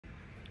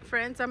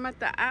friends, I'm at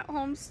the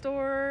at-home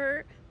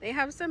store. They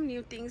have some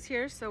new things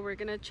here, so we're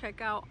gonna check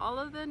out all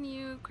of the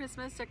new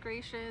Christmas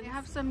decorations. They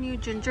have some new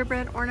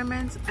gingerbread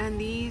ornaments, and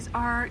these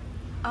are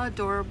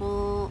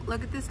adorable.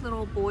 Look at this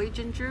little boy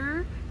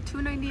ginger,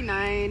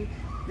 $2.99.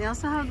 They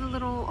also have the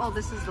little, oh,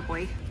 this is the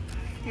boy.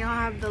 They all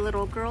have the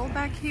little girl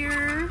back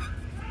here.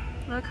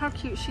 Look how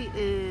cute she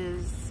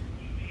is.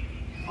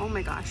 Oh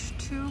my gosh,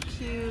 too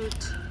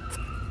cute.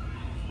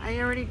 I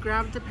already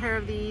grabbed a pair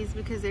of these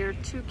because they're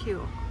too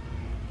cute.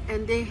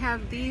 And they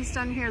have these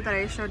down here that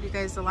I showed you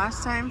guys the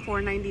last time,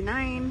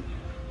 $4.99.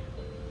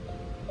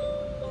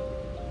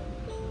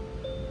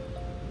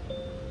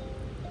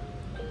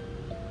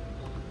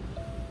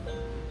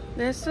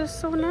 This is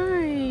so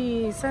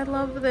nice. I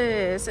love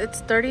this.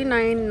 It's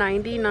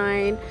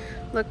 $39.99.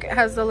 Look, it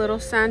has the little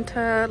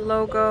Santa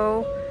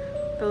logo,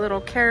 the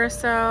little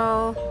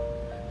carousel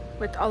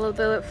with all of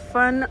the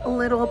fun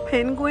little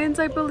penguins,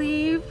 I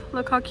believe.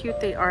 Look how cute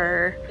they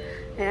are.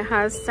 It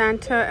has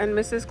Santa and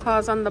Mrs.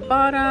 Claus on the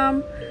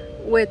bottom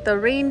with the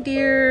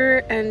reindeer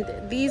and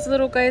these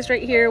little guys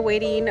right here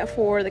waiting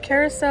for the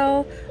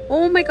carousel.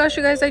 Oh my gosh,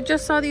 you guys, I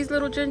just saw these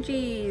little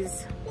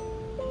gingies.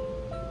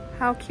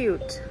 How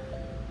cute.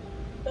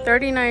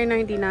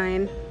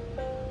 $39.99.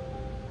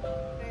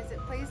 Guys, it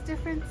plays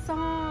different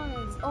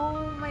songs.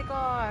 Oh my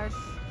gosh.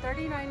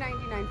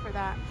 $39.99 for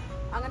that.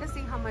 I'm gonna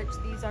see how much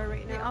these are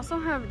right now. They also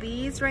have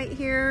these right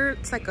here.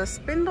 It's like a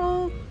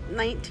spindle,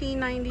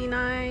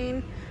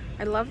 $19.99.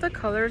 I love the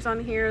colors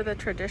on here, the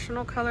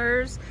traditional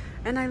colors,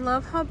 and I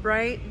love how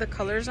bright the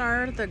colors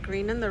are, the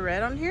green and the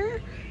red on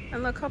here.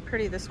 And look how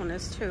pretty this one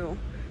is too.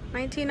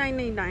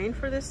 $19.99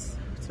 for this.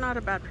 It's not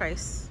a bad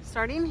price.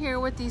 Starting here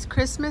with these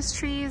Christmas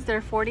trees,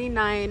 they're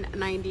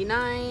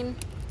 $49.99.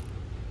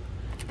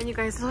 And you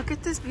guys, look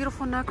at this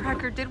beautiful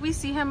nutcracker. Did we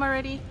see him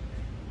already?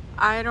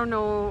 I don't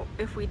know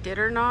if we did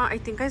or not. I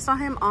think I saw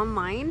him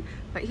online,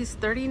 but he's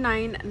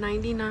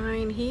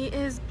 $39.99. He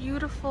is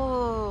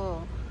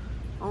beautiful.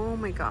 Oh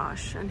my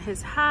gosh. And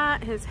his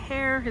hat, his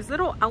hair, his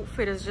little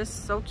outfit is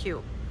just so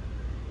cute.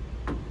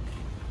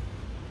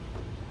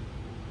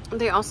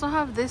 They also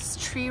have this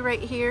tree right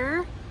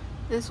here.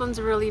 This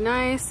one's really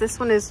nice. This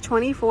one is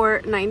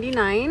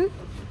 $24.99.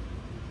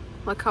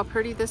 Look how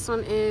pretty this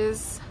one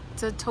is.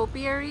 It's a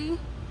topiary.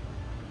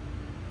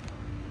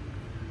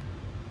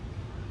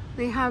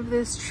 They have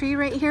this tree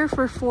right here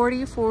for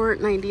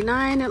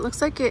 $44.99. It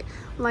looks like it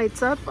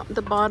lights up.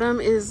 The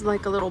bottom is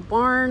like a little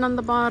barn on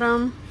the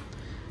bottom.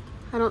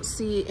 I don't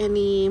see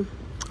any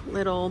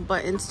little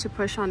buttons to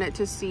push on it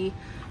to see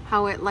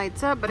how it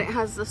lights up, but it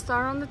has the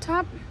star on the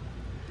top.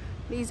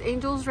 These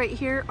angels right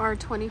here are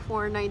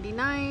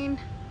 $24.99.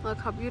 Look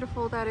how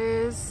beautiful that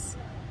is.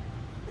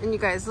 And you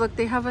guys, look,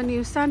 they have a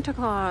new Santa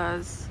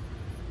Claus.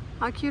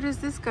 How cute is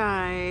this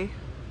guy?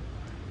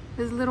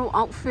 His little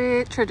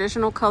outfit,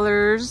 traditional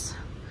colors.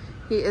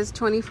 He is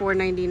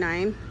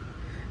 $24.99.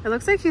 It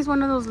looks like he's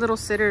one of those little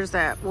sitters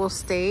that will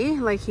stay.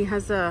 Like he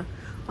has a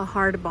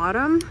hard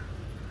bottom.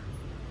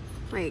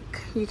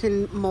 Like you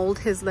can mold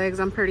his legs.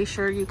 I'm pretty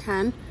sure you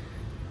can.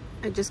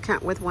 I just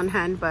can't with one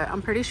hand, but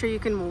I'm pretty sure you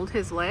can mold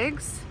his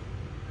legs.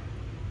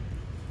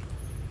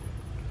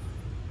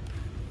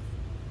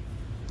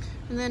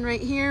 And then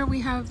right here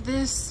we have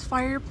this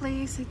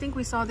fireplace. I think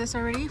we saw this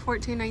already,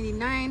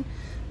 $14.99.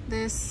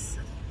 This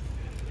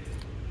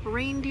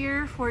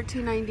reindeer,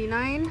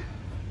 $14.99.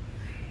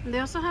 And they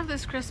also have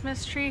this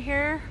Christmas tree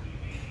here.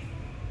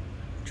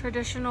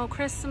 Traditional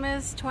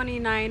Christmas,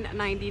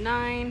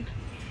 $29.99.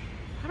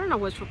 I don't know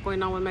what's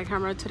going on with my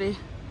camera today.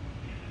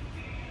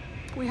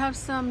 We have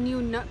some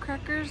new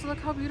nutcrackers. Look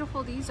how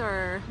beautiful these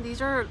are.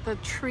 These are the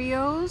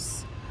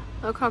trios.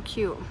 Look how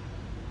cute.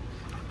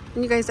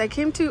 And you guys, I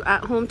came to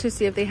At Home to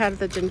see if they had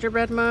the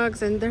gingerbread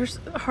mugs, and there's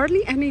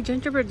hardly any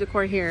gingerbread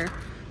decor here.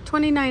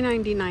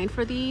 $29.99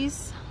 for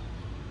these.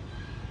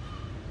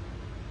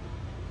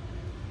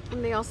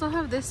 And they also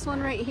have this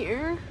one right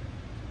here.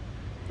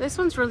 This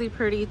one's really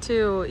pretty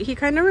too. He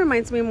kind of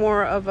reminds me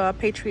more of a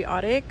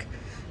patriotic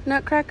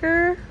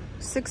nutcracker.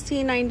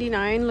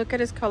 $16.99. Look at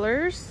his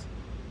colors.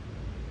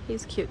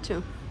 He's cute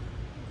too.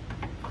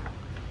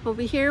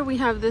 Over here we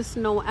have this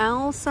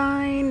Noel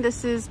sign.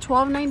 This is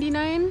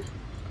 $12.99.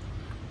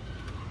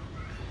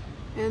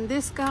 And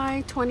this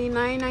guy,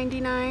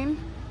 $29.99.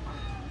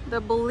 The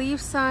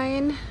belief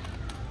sign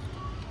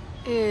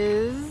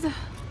is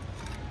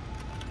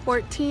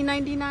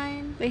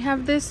 $14.99. They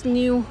have this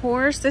new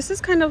horse. This is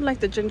kind of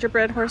like the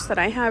gingerbread horse that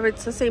I have.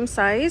 It's the same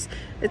size.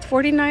 It's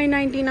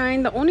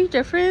 $49.99. The only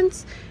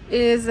difference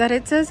is that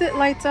it says it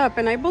lights up,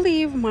 and I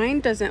believe mine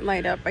doesn't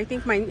light up. I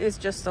think mine is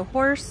just the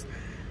horse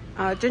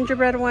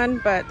gingerbread one,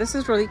 but this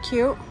is really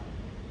cute.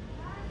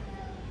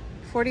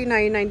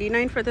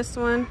 $49.99 for this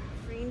one.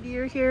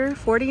 Reindeer here,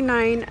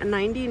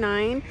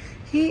 $49.99.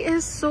 He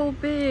is so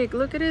big.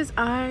 Look at his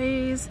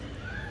eyes.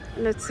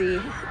 Let's see.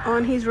 Oh,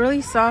 and he's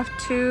really soft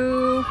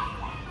too.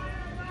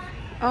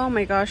 Oh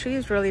my gosh,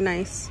 he's really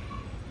nice.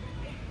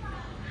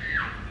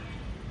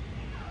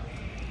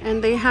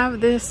 And they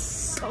have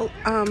this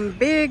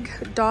big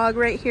dog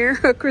right here,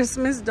 a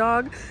Christmas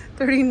dog,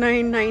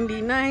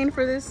 $39.99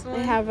 for this one.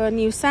 They have a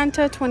new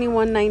Santa,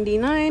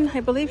 $21.99. I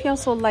believe he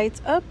also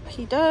lights up.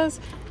 He does.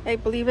 I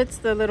believe it's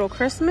the little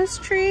Christmas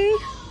tree,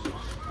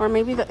 or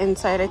maybe the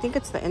inside. I think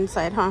it's the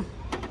inside, huh?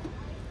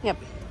 Yep.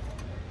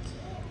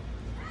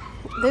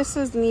 This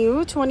is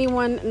new,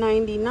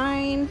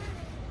 $21.99.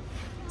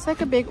 It's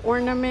like a big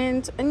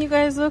ornament. And you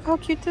guys, look how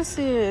cute this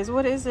is.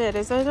 What is it?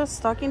 Is it a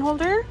stocking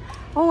holder?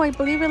 Oh, I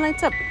believe it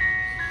lights up.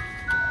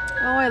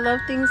 Oh, I love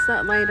things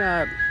that light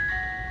up.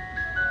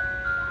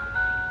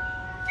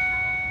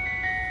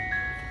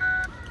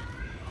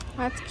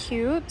 That's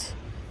cute.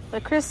 The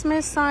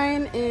Christmas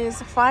sign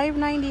is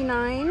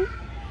 $5.99.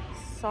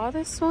 Saw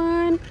this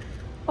one.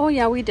 Oh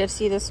yeah, we did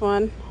see this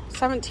one.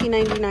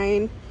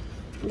 $17.99.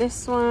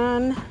 This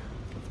one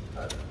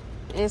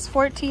is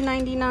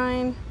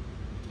 $14.99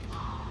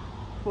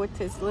 with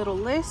his little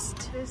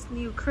list. This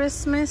new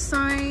Christmas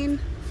sign.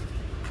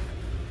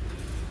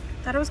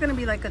 Thought it was gonna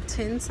be like a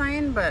tin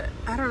sign, but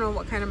I don't know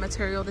what kind of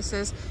material this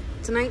is.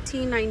 It's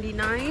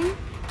 $19.99.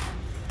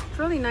 It's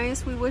really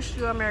nice. We wish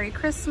you a Merry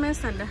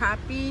Christmas and a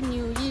Happy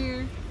New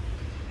Year.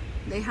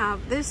 They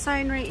have this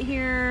sign right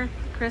here,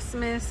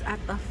 Christmas at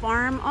the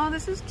farm. Oh,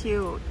 this is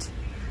cute.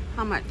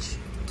 How much?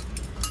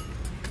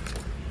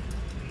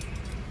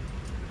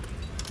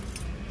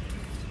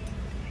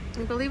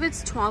 I believe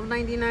it's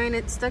 $12.99.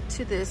 It's stuck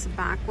to this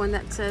back one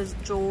that says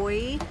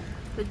Joy.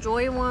 The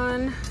Joy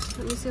one.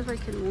 Let me see if I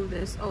can move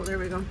this. Oh, there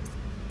we go.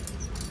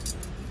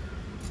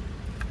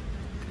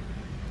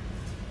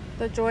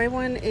 The Joy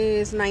one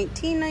is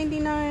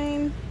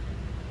 $19.99.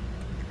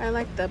 I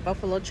like the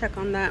buffalo check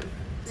on that.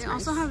 They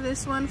also have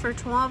this one for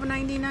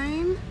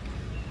 $12.99.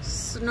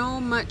 Snow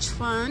Much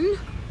Fun.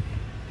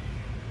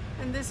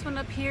 And this one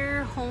up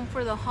here, Home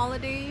for the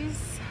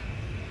Holidays,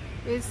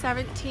 is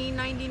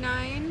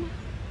 $17.99.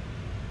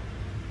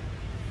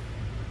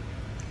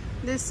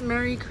 This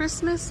Merry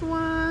Christmas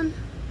one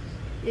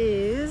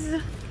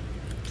is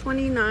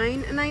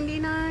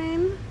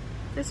 $29.99.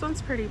 This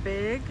one's pretty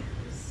big.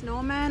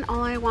 Snowman,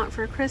 All I Want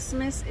for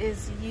Christmas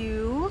Is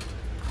You.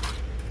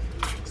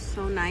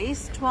 So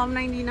nice.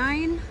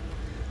 $12.99.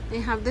 They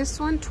have this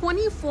one,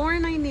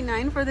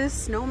 $24.99 for this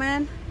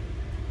snowman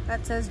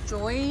that says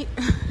Joy.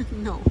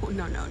 No.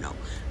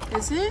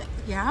 Is it?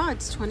 Yeah,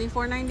 it's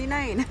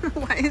 $24.99.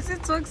 Why is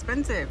it so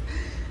expensive?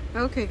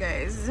 Okay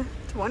guys,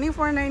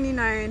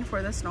 $24.99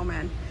 for the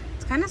snowman.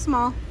 It's kind of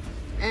small.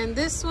 And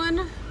this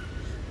one,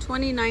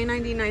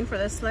 $29.99 for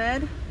the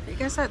sled. I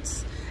guess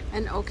that's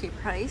an okay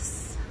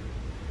price.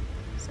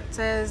 So it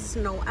says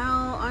Noel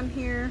on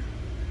here.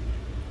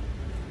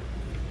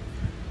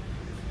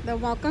 The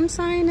welcome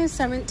sign is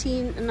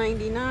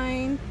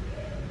 $17.99.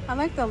 I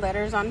like the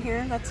letters on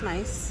here. That's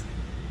nice.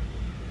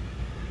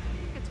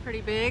 It's pretty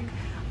big.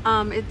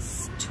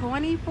 It's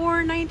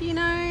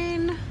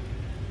 $24.99.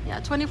 Yeah,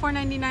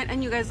 $24.99.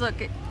 And you guys, look,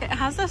 it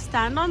has a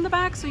stand on the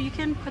back, so you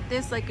can put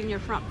this like in your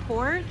front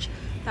porch.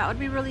 That would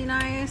be really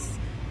nice.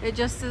 It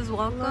just says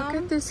welcome. Look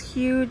at this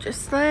huge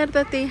sled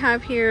that they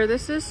have here.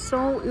 This is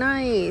so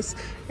nice.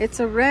 It's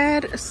a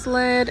red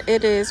sled.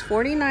 It is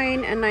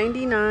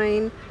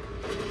 $49.99.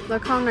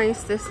 Look how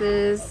nice this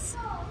is.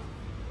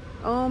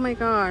 Oh my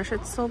gosh,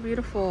 it's so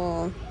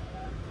beautiful.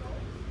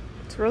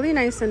 It's really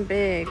nice and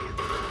big.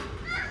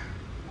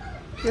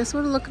 This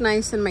would look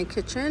nice in my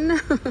kitchen.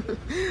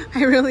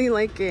 I really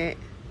like it.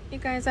 You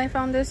guys, I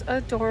found this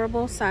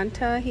adorable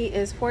Santa. He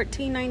is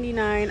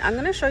 $14.99. I'm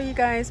gonna show you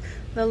guys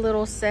the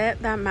little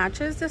set that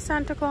matches the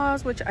Santa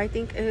Claus, which I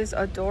think is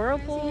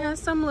adorable. He has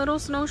some little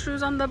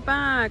snowshoes on the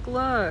back.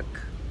 Look.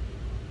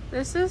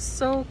 This is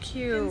so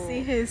cute. You can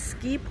see his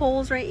ski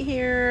poles right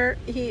here.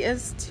 He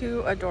is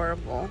too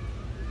adorable.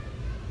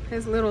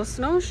 His little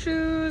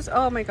snowshoes.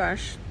 Oh my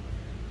gosh.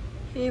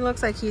 He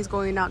looks like he's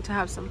going out to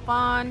have some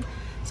fun.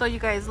 So you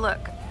guys,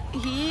 look.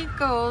 He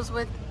goes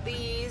with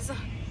these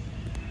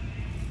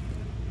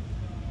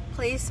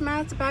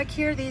placemats back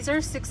here. These are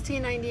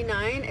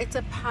 $16.99. It's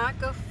a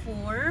pack of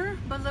 4.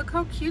 But look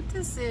how cute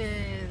this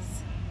is.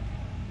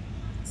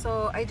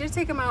 So I did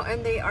take them out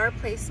and they are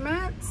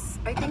placemats.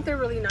 I think they're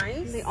really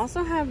nice. They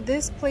also have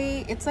this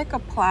plate. It's like a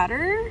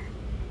platter.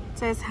 It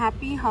says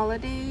Happy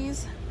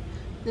Holidays.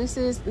 This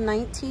is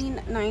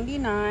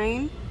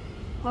 $19.99.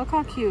 Look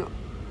how cute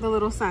the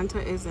little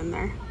Santa is in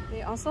there.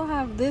 They also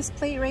have this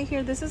plate right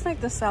here. This is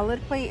like the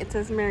salad plate. It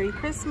says Merry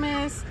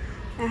Christmas.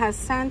 It has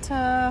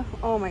Santa.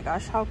 Oh my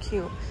gosh, how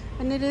cute.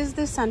 And it is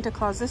the Santa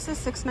Claus. This is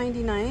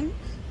 $6.99.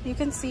 You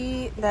can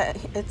see that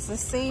it's the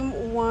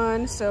same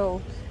one.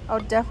 So I'll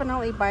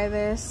definitely buy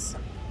this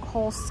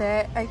whole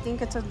set. I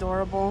think it's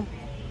adorable.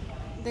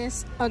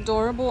 This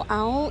adorable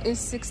owl is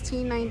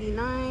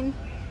 $16.99.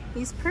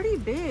 He's pretty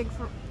big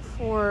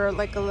for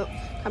like a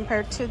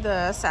compared to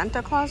the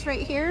Santa Claus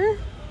right here.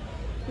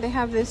 They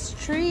have this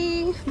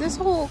tree. This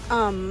whole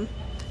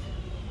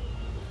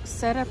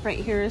setup right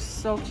here is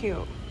so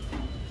cute.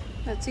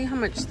 Let's see how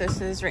much this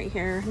is right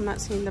here. I'm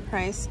not seeing the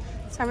price.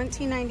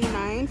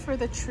 $17.99 for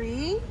the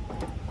tree.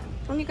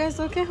 And you guys,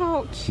 look at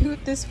how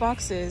cute this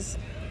box is.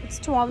 it's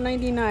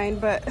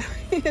 $12.99, but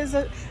his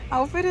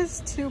outfit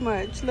is too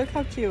much. Look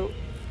how cute.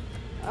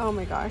 Oh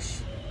my gosh.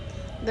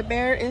 The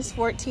bear is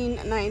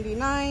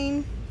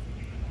 $14.99.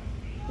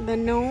 The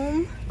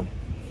gnome,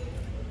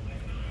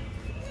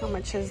 how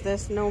much is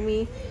this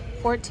Nomi?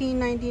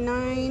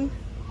 $14.99.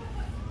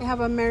 They have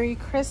a Merry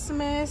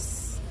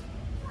Christmas,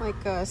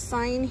 like a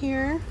sign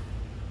here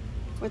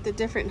with the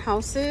different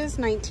houses,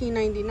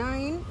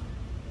 $19.99. You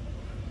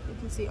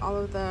can see all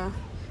of the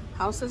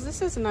houses.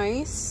 This is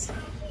nice.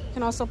 You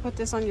can also put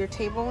this on your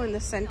table in the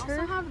center. We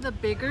also have the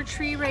bigger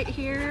tree right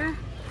here.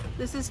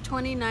 This is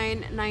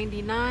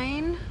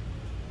 $29.99.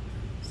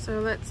 So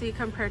let's see,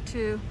 compared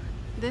to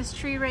this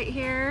tree right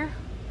here,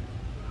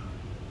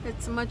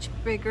 it's much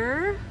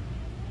bigger.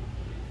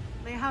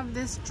 They have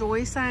this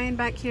joy sign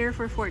back here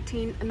for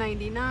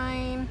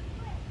 $14.99.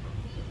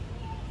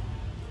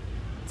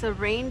 It's a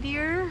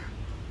reindeer.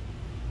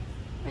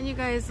 And you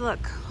guys,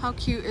 look how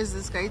cute is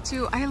this guy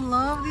too. I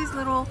love these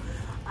little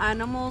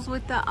animals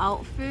with the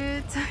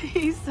outfits.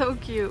 He's so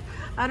cute.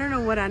 I don't know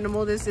what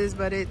animal this is,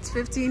 but it's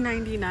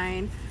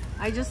 $15.99.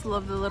 I just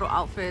love the little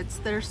outfits.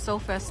 They're so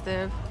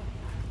festive.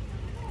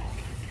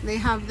 They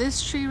have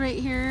this tree right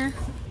here.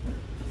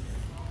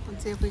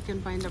 Let's see if we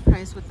can find a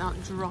price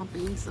without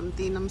dropping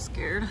something. I'm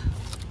scared.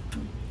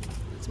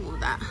 Let's move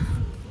that.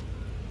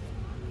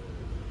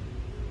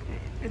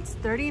 Okay, it's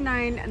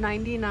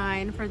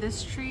 $39.99 for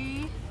this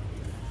tree.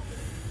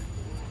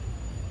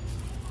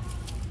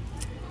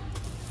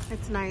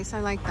 It's nice.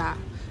 I like that.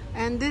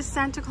 And this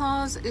Santa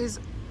Claus is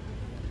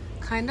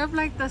kind of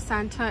like the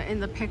Santa in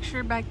the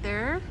picture back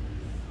there.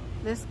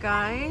 This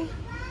guy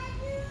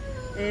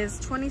is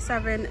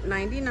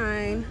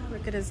 $27.99.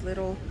 Look at his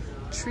little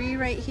tree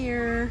right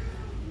here,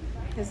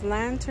 his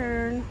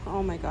lantern.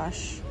 Oh my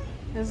gosh,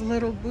 his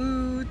little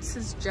boots,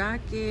 his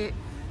jacket,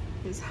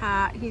 his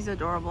hat. He's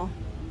adorable.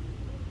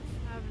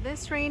 I have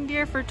this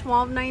reindeer for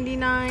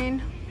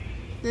 $12.99.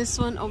 This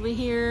one over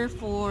here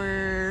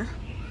for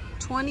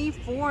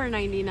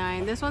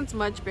 $24.99. This one's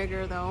much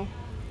bigger though.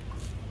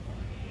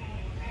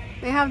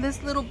 They have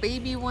this little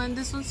baby one.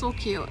 This one's so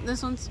cute.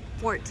 This one's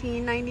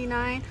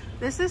 $14.99.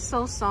 This is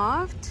so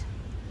soft.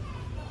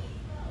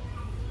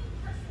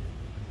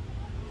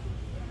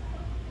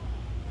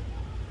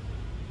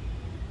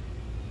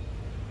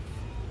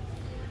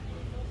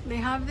 They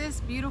have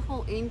this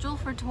beautiful angel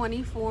for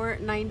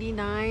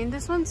 $24.99.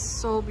 This one's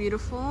so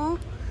beautiful.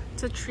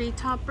 It's a tree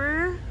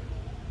topper.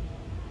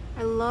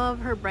 I love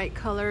her bright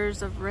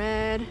colors of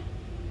red.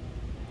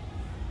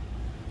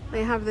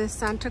 They have this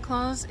Santa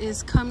Claus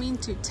is coming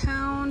to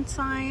town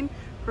sign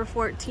for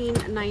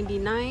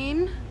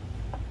 $14.99.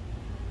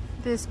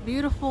 This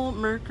beautiful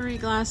mercury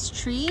glass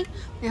tree.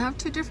 They have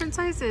two different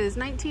sizes,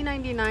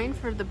 $19.99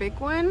 for the big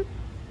one.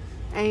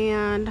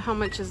 And how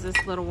much is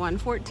this little one?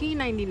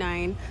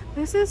 $14.99.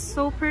 This is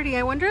so pretty.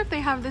 I wonder if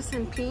they have this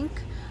in pink.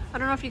 I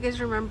don't know if you guys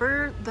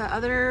remember the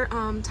other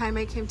time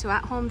I came to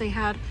At Home, they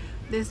had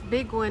this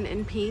big one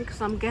in pink.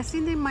 So I'm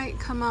guessing they might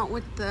come out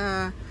with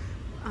the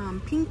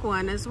pink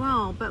one as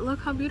well. But look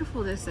how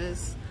beautiful this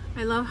is.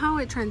 I love how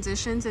it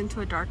transitions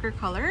into a darker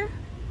color.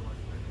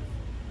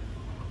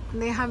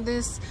 And they have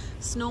this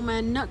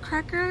snowman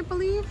nutcracker, I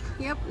believe.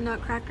 Yep,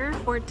 nutcracker,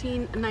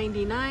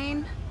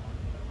 $14.99.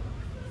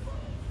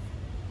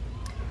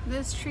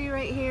 This tree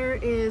right here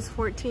is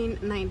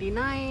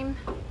 $14.99.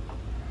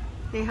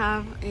 They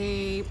have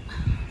a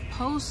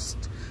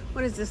post,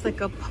 what is this, like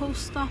a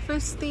post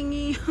office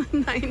thingy?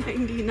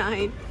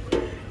 $9.99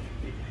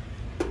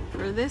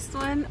 for this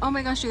one. Oh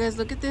my gosh, you guys,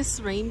 look at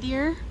this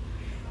reindeer.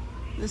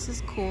 This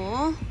is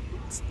cool.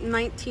 It's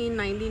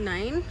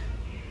 $19.99.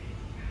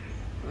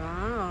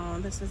 Wow,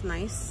 this is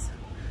nice.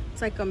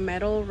 It's like a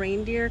metal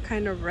reindeer,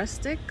 kind of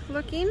rustic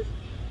looking.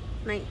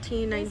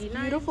 $19.99.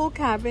 Beautiful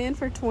cabin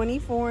for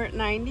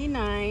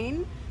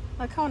 $24.99.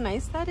 Look how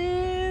nice that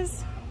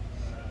is.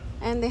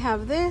 And they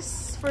have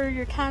this for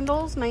your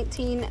candles,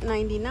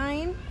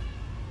 $19.99.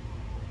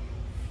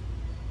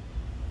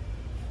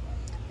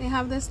 They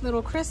have this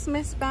little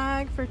Christmas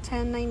bag for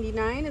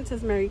 $10.99. It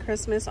says Merry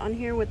Christmas on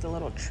here with the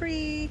little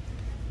tree.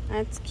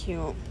 That's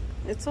cute.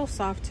 It's so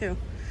soft too.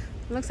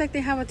 It looks like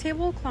they have a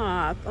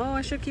tablecloth. Oh,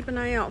 I should keep an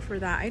eye out for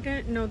that. I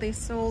didn't know they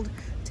sold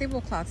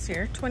tablecloths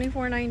here.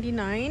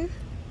 $24.99.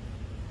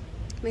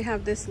 They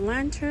have this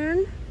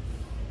lantern.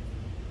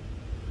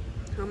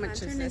 How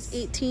much is this?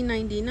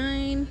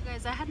 $18.99.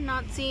 Guys, I had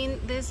not seen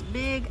this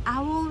big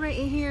owl right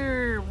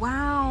here.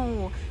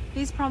 Wow.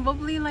 He's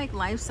probably like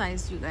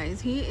life-size, you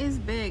guys. He is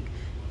big.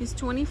 He's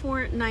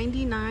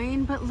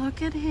 $24.99, but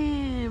look at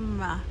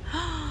him.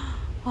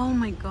 Oh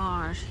my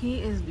gosh, he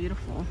is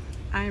beautiful.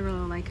 I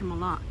really like him a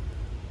lot.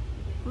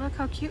 Look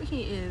how cute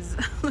he is.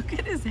 Look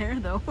at his hair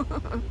though.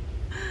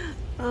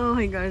 Oh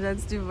my gosh,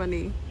 that's too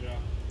funny. Yeah.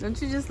 Don't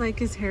you just like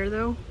his hair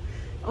though?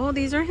 Oh,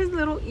 these are his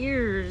little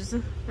ears.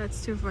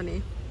 That's too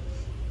funny.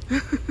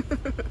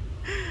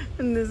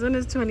 And this one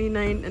is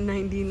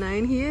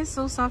 $29.99. He is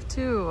so soft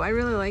too. I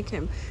really like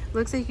him.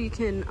 Looks like you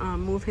can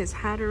move his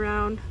hat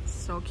around.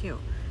 So cute.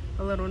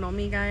 A little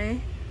Nomi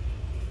guy.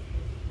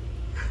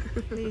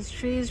 These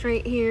trees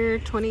right here,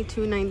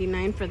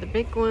 $22.99 for the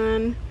big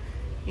one,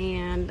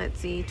 and let's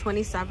see,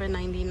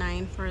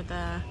 $27.99 for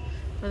the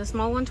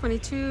small one,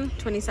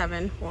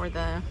 $22.27 for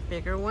the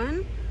bigger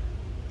one.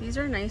 These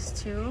are nice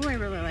too. I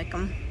really like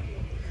them.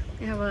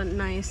 They have a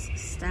nice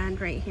stand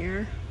right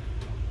here.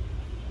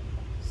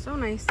 So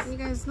nice. You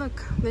guys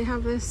look, they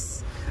have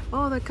this,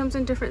 oh, that comes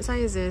in different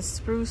sizes.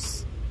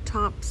 Spruce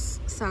tops,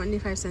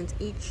 75 cents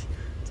each.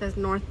 It says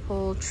North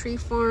Pole Tree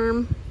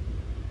Farm.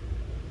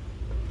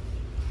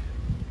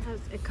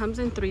 It comes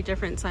in 3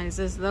 different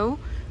sizes though.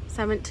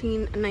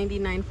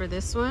 $17.99 for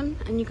this one.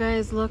 And you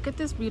guys look at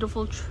this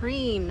beautiful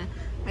train.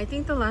 I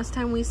think the last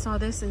time we saw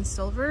this in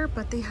silver,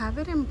 but they have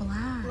it in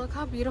black. Look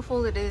how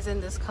beautiful it is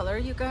in this color,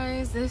 you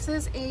guys. This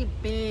is a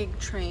big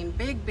train,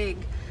 big.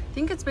 I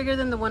think it's bigger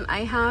than the one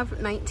I have.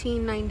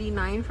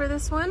 $19.99 for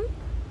this one.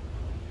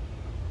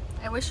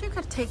 I wish you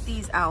could take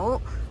these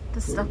out.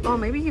 The stuff, oh,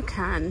 maybe you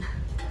can.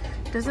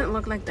 It doesn't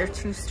look like they're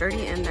too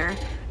sturdy in there.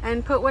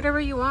 And put whatever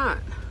you want.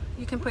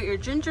 You can put your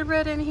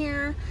gingerbread in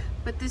here,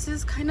 but this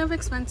is kind of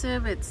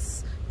expensive.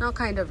 It's not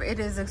kind of, it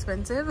is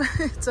expensive.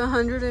 It's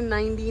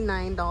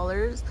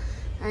 $199.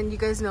 And you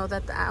guys know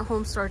that the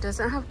at-home store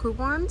doesn't have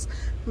coupons,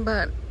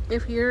 but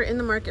if you're in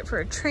the market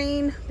for a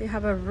train, they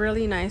have a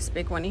really nice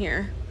big one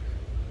here.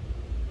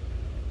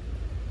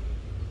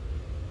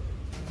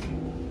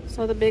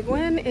 So the big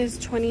one is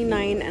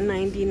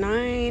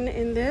 $29.99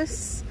 in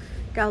this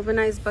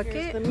galvanized bucket.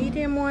 Here's the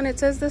medium one, it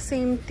says the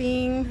same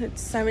thing.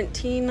 It's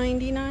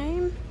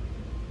 $17.99.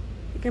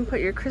 You can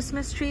put your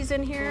Christmas trees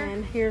in here.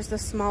 And here's the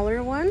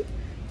smaller one,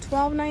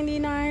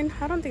 $12.99.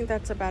 I don't think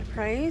that's a bad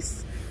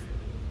price.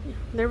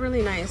 They're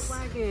really nice.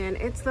 Wagon.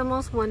 It's the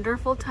most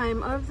wonderful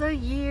time of the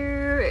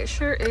year. It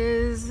sure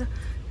is.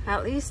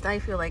 At least I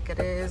feel like it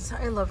is.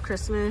 I love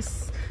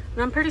Christmas.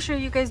 And I'm pretty sure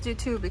you guys do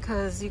too,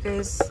 because you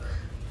guys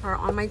are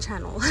on my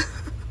channel.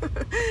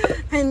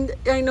 And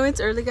I know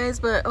it's early, guys,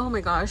 but oh my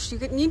gosh, you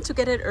need to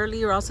get it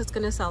early or else it's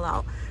gonna sell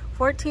out.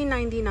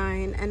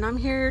 $14.99, and I'm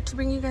here to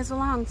bring you guys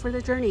along for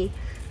the journey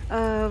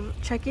of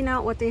checking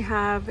out what they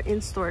have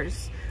in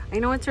stores. I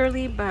know it's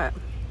early, but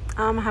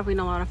I'm having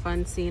a lot of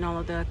fun seeing all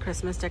of the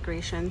Christmas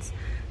decorations.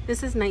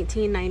 This is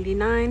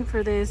 $19.99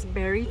 for this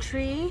berry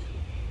tree.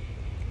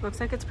 Looks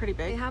like it's pretty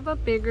big. They have a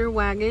bigger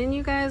wagon.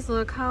 You guys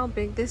look how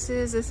big this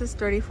is. This is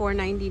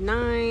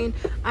 $34.99.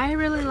 I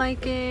really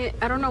like it.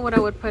 I don't know what I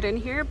would put in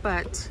here,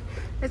 but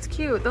it's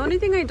cute. The only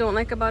thing I don't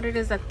like about it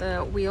is that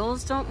the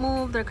wheels don't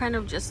move. They're kind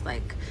of just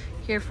like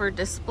here for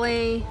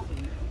display,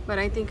 but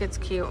I think it's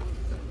cute.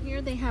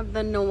 Here they have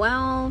the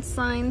Noel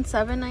sign,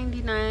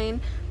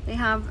 $7.99. They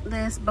have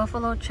this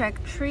buffalo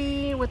check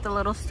tree with the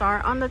little star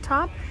on the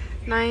top,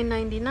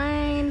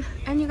 $9.99.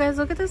 And you guys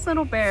look at this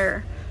little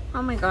bear.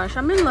 Oh my gosh,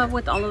 I'm in love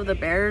with all of the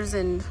bears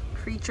and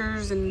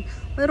creatures and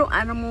little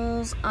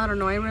animals. I don't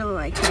know, I really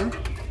like him.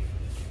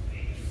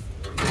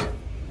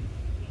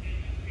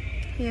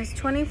 He is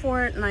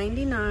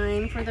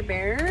 $24.99 for the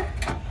bear.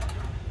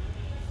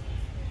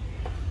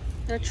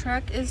 The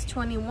truck is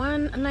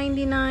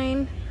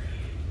 $21.99.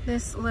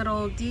 This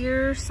little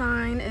deer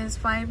sign is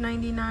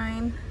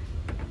 $5.99.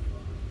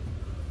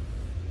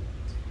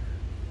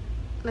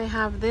 They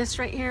have this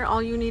right here.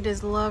 All you need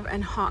is love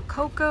and hot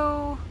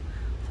cocoa.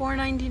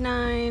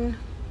 $4.99.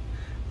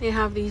 They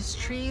have these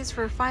trees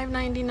for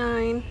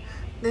 $5.99.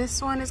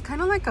 This one is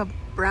kind of like a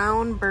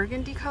brown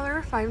burgundy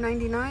color,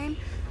 $5.99.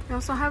 They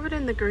also have it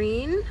in the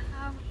green.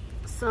 Have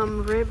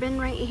some ribbon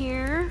right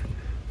here.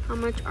 How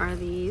much are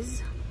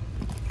these?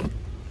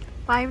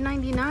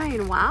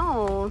 $5.99.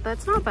 Wow,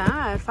 that's not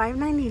bad.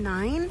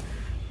 $5.99.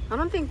 I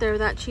don't think they're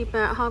that cheap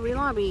at Hobby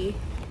Lobby.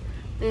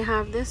 They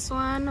have this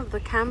one of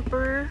the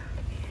camper.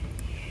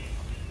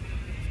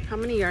 How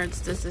many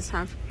yards does this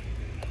have?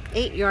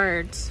 8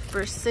 yards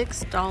for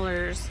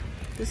 $6.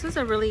 This is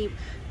a really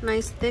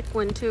nice thick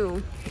one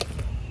too.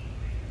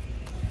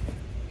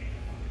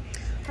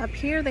 Up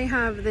here they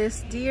have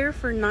this deer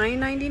for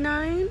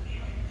 $9.99.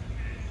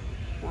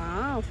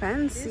 Wow,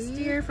 fancy. This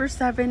deer for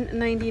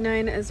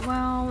 $7.99 as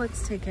well.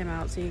 Let's take him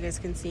out so you guys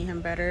can see him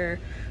better.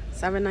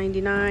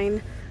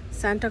 $7.99.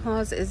 Santa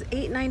Claus is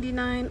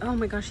 $8.99. Oh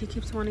my gosh, he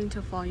keeps wanting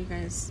to fall, you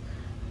guys.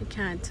 I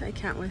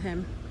can't with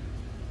him.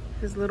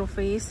 His little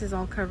face is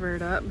all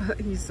covered up,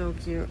 but he's so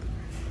cute.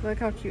 Look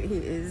how cute he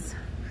is.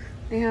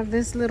 They have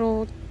this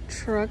little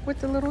truck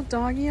with the little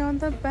doggy on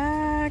the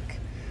back.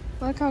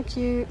 Look how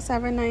cute.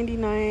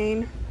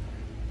 $7.99.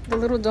 The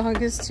little dog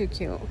is too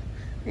cute.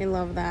 I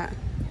love that.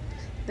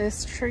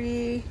 This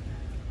tree,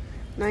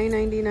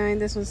 $9.99.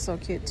 This one's so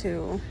cute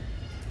too.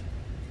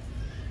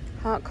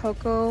 Hot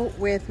cocoa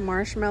with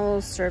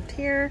marshmallows served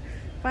here,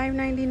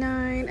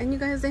 $5.99. And you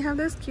guys, they have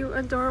this cute,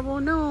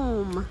 adorable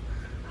gnome.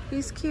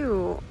 He's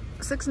cute.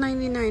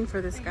 $6.99 for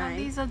this guy.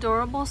 These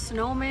adorable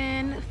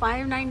snowmen,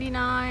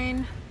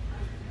 $5.99.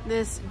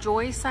 This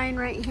joy sign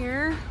right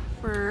here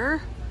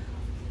for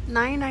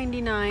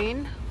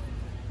 $9.99.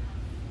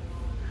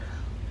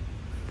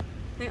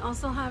 They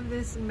also have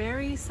this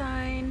Merry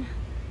sign,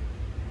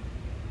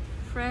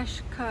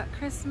 fresh cut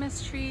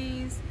Christmas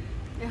trees.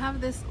 They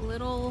have this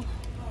little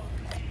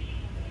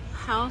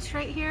house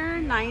right here,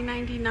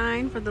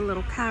 $9.99 for the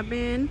little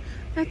cabin.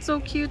 That's so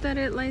cute that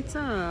it lights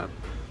up.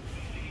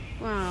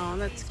 Wow,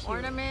 that's cute.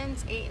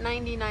 Ornaments,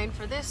 $8.99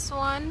 for this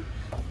one.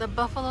 The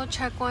buffalo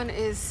check one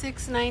is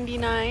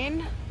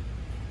 $6.99.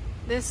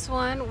 This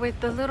one with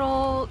the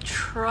little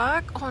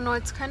truck. Oh no,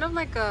 it's kind of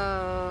like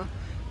a,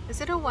 is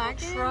it a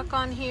wagon truck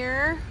on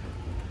here?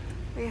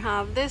 We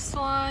have this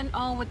one,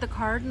 oh, with the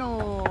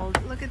cardinal.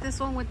 Look at this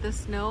one with the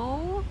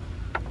snow.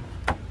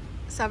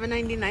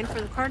 $7.99 for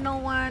the cardinal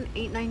one,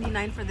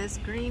 $8.99 for this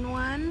green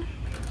one.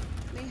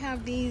 They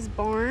have these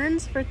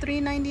barns for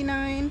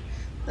 $3.99.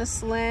 The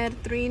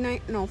sled,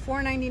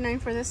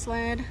 $4.99 for the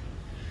sled.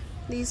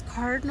 These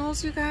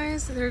cardinals, you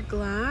guys, they're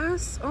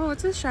glass. Oh,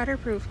 it says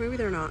shatterproof. Maybe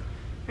they're not.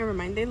 Never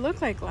mind. They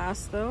look like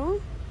glass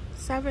though.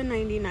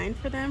 $7.99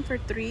 for them for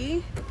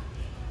 3.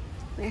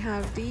 They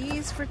have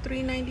these for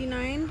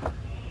 $3.99.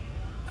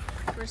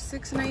 For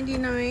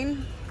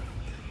 $6.99.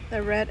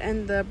 The red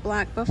and the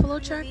black buffalo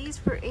check. These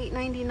for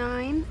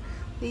 $8.99.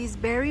 These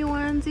berry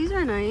ones, these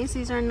are nice.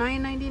 These are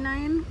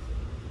 $9.99. It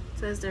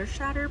says they're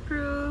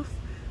shatterproof.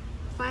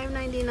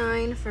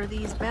 $5.99 for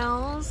these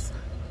bells.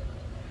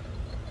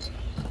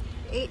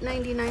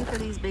 $8.99 for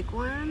these big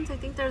ones. I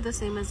think they're the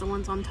same as the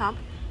ones on top.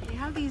 They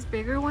have these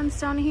bigger ones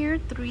down here,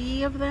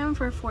 3 of them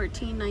for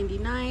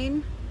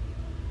 $14.99.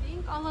 I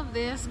think all of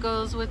this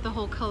goes with the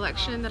whole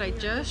collection that I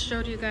just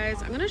showed you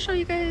guys. I'm gonna show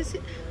you guys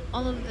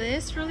all of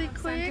this really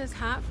quick. Santa's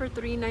hat for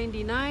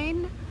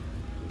 $3.99.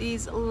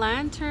 These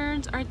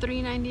lanterns are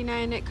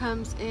 $3.99. It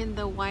comes in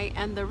the white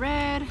and the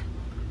red.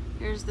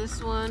 Here's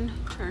this one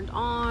turned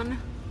on.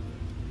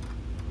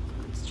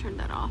 Let's turn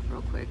that off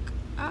real quick.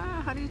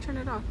 How do you turn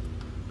it off?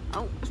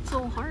 Oh, it's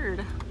so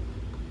hard.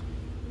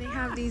 They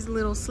have these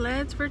little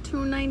sleds for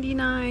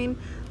 $2.99.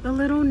 The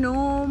little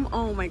gnome.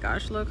 Oh my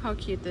gosh, look how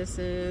cute this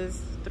is.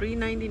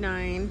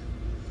 $3.99.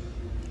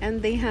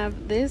 And they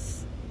have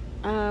this.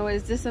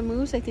 Is this a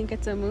moose? I think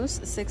it's a moose.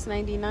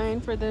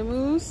 $6.99 for the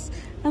moose.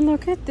 And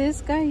look at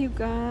this guy, you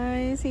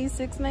guys. He's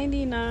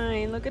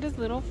 $6.99. Look at his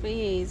little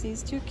face.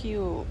 He's too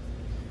cute.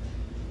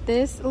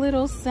 This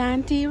little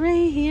Santy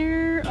right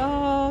here.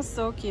 Oh,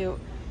 so cute.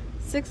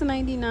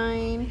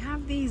 $6.99. We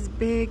have these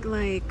big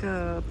like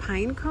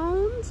pine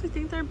cones. I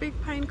think they're big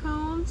pine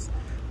cones.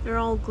 They're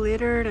all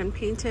glittered and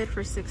painted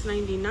for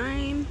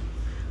 $6.99.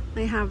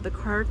 They have the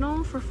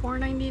cardinal for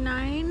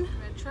 $4.99.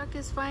 Red truck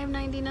is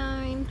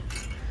 $5.99.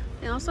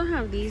 They also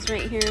have these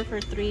right here for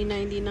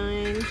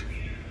 $3.99.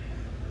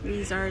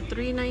 These are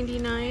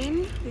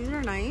 $3.99. These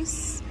are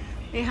nice.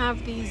 They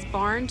have these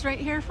barns right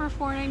here for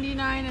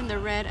 $4.99 in the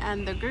red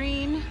and the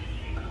green.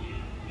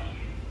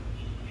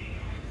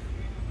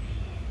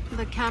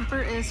 The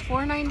camper is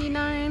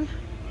 $4.99.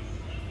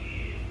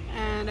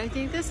 And I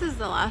think this is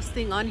the last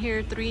thing on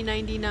here,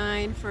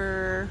 $3.99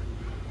 for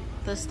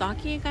the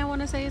stocking. I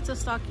want to say it's a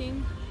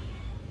stocking.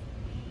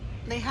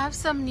 They have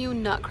some new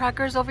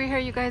nutcrackers over here,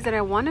 you guys, that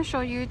I want to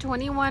show you.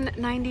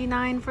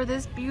 $21.99 for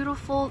this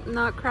beautiful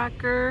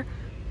nutcracker.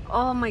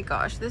 Oh my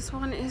gosh, this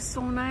one is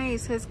so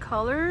nice. His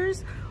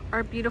colors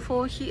are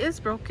beautiful. He is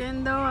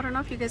broken though. I don't know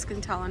if you guys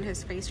can tell on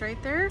his face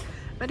right there,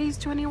 but he's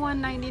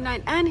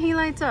 $21.99 and he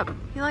lights up.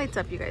 He lights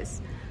up, you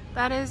guys.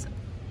 That is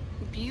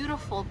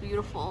beautiful,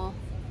 beautiful.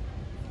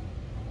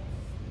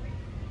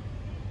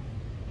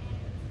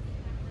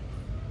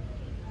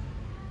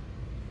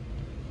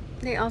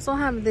 They also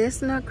have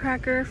this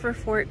nutcracker for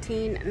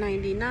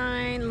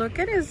 $14.99. Look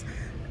at his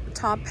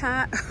top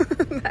hat.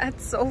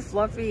 That's so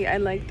fluffy. I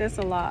like this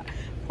a lot.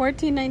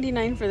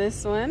 $14.99 for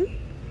this one.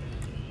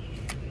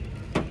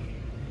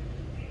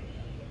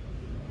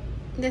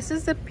 This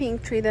is the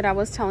pink tree that I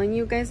was telling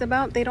you guys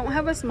about. They don't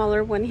have a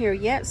smaller one here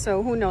yet,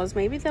 so who knows,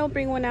 maybe they'll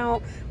bring one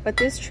out. But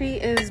this tree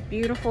is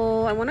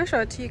beautiful. I want to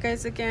show it to you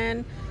guys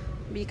again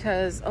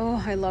because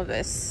oh, I love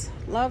this.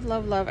 Love,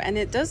 love, love. And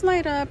it does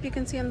light up. You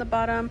can see on the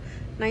bottom,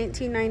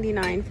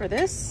 $19.99 for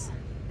this.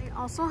 They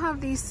also have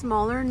these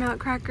smaller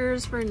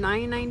nutcrackers for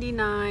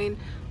 $9.99.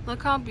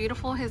 Look how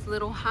beautiful his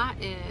little hat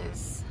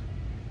is.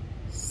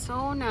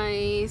 So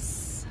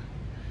nice.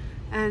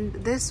 And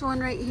this one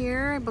right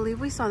here, I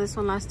believe we saw this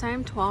one last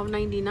time,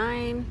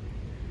 $12.99.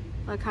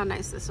 Look how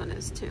nice this one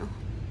is too.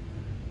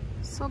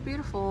 So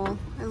beautiful.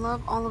 I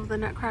love all of the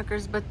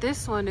nutcrackers, but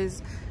this one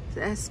is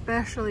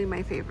especially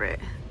my favorite.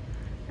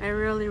 I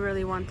really,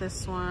 really want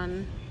this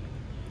one.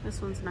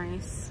 This one's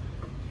nice.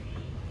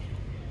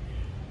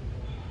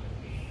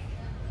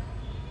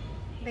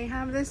 They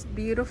have this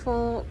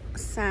beautiful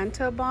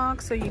Santa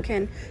box, so you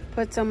can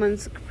put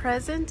someone's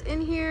present in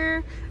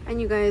here.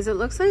 And you guys, it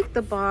looks like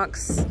the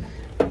box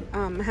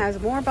has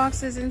more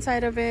boxes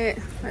inside of it.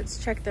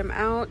 Let's check them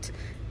out.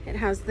 It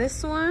has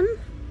this one.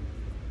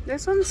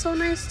 This one's so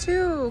nice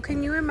too.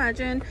 Can you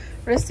imagine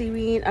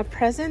receiving a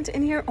present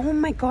in here? Oh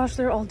my gosh,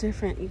 they're all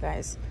different, you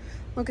guys.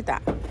 Look at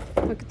that.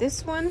 Look at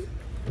this one.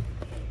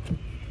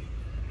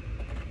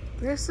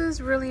 This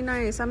is really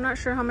nice. I'm not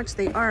sure how much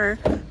they are,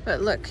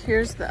 but look,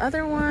 here's the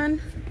other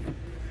one.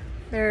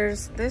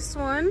 There's this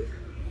one.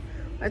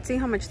 Let's see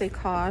how much they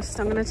cost.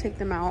 I'm gonna take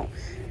them out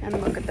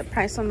and look at the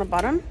price on the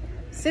bottom.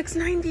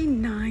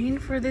 $6.99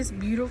 for this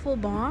beautiful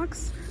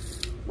box.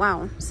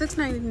 Wow,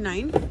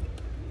 $6.99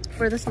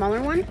 for the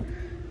smaller one.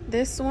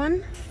 This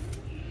one,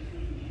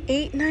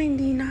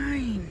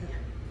 $8.99.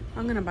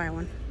 I'm gonna buy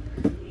one.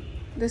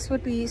 This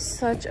would be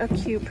such a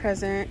cute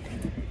present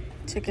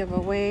to give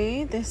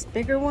away. This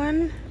bigger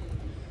one,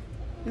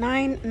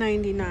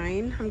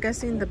 $9.99. I'm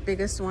guessing the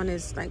biggest one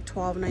is like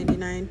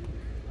 $12.99.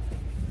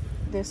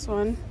 This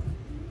one,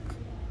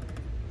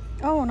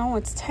 oh no,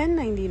 it's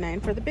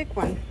 $10.99 for the big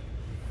one.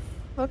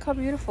 Look how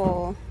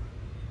beautiful.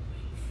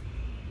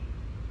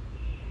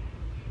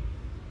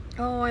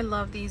 Oh, I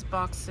love these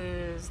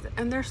boxes,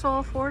 and they're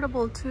so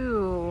affordable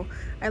too.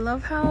 I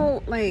love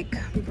how like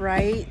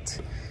bright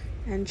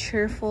and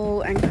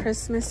cheerful and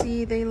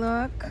Christmassy they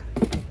look.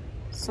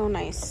 So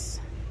nice.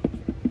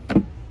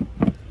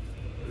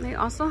 They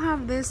also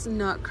have this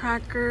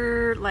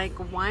nutcracker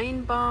like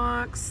wine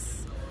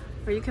box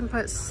where you can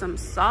put some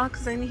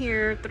socks in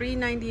here.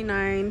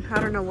 $3.99. I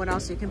don't know what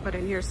else you can put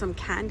in here. Some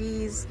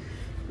candies,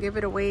 give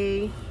it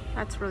away.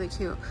 That's really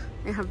cute.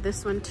 They have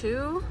this one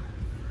too.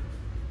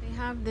 They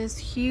have this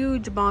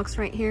huge box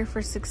right here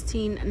for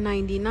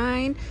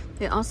 $16.99.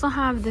 They also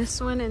have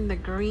this one in the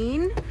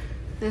green.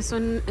 This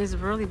one is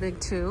really big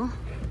too.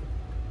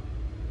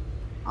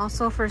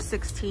 Also for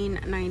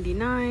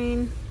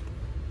 $16.99.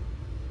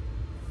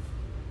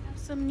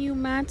 Some new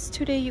mats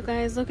today, you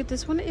guys. Look at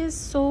this one, is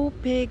so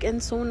big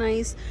and so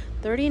nice.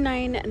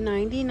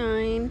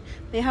 $39.99.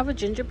 They have a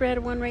gingerbread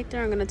one right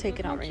there. I'm gonna take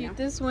it out right now.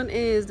 This one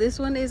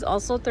is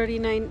also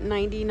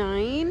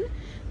 $39.99.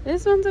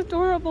 This one's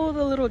adorable,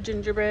 the little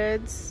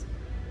gingerbreads.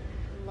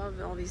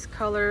 Love all these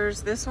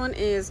colors. This one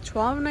is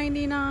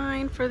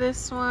 $12.99 for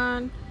this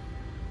one.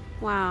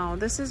 Wow,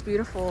 this is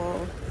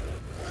beautiful.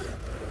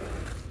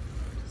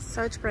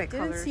 Such bright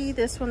colors. Didn't see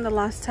this one the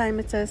last time.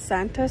 It says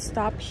Santa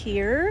stop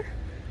here.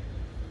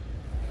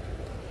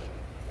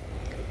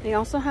 They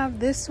also have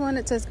this one.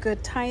 It says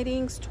Good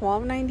Tidings,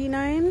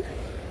 $12.99.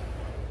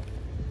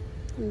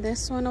 And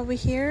this one over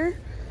here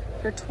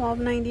for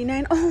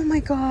 $12.99. Oh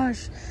my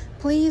gosh.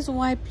 Please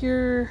wipe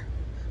your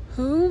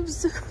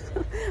hooves.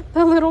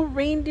 The little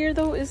reindeer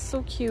though is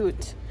so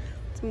cute.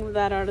 Let's move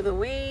that out of the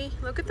way.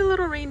 Look at the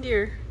little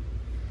reindeer.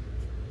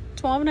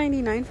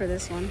 $12.99 for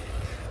this one.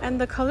 And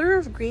the color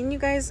of green, you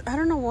guys, I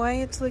don't know why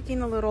it's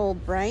looking a little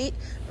bright,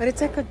 but it's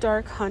like a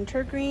dark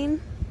hunter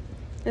green.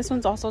 This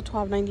one's also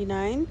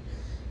 $12.99.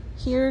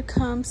 Here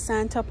comes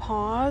Santa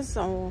Paws.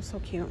 Oh, so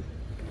cute.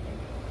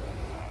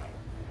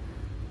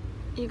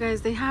 You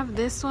guys, they have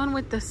this one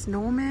with the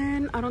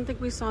snowman. I don't think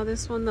we saw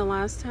this one the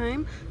last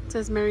time. It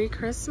says Merry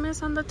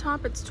Christmas on the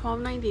top. It's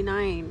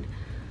 $12.99.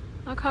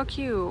 Look how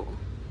cute.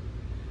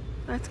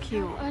 That's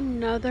cute.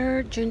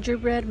 Another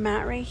gingerbread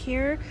mat right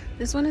here.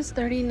 This one is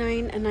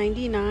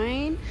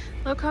 $39.99.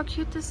 Look how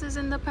cute this is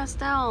in the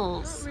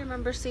pastels. I don't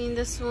remember seeing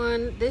this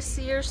one this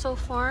year so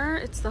far.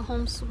 It's the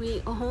Home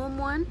Sweet Home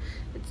one.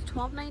 It's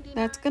 $12.99.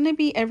 That's gonna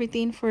be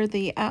everything for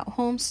the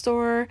at-home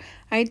store.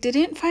 I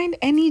didn't find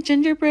any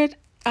gingerbread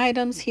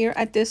items here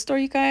at this store,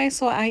 you guys,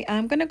 so I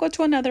am gonna go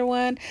to another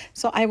one.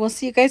 So I will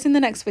see you guys in the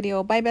next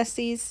video. Bye,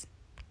 besties.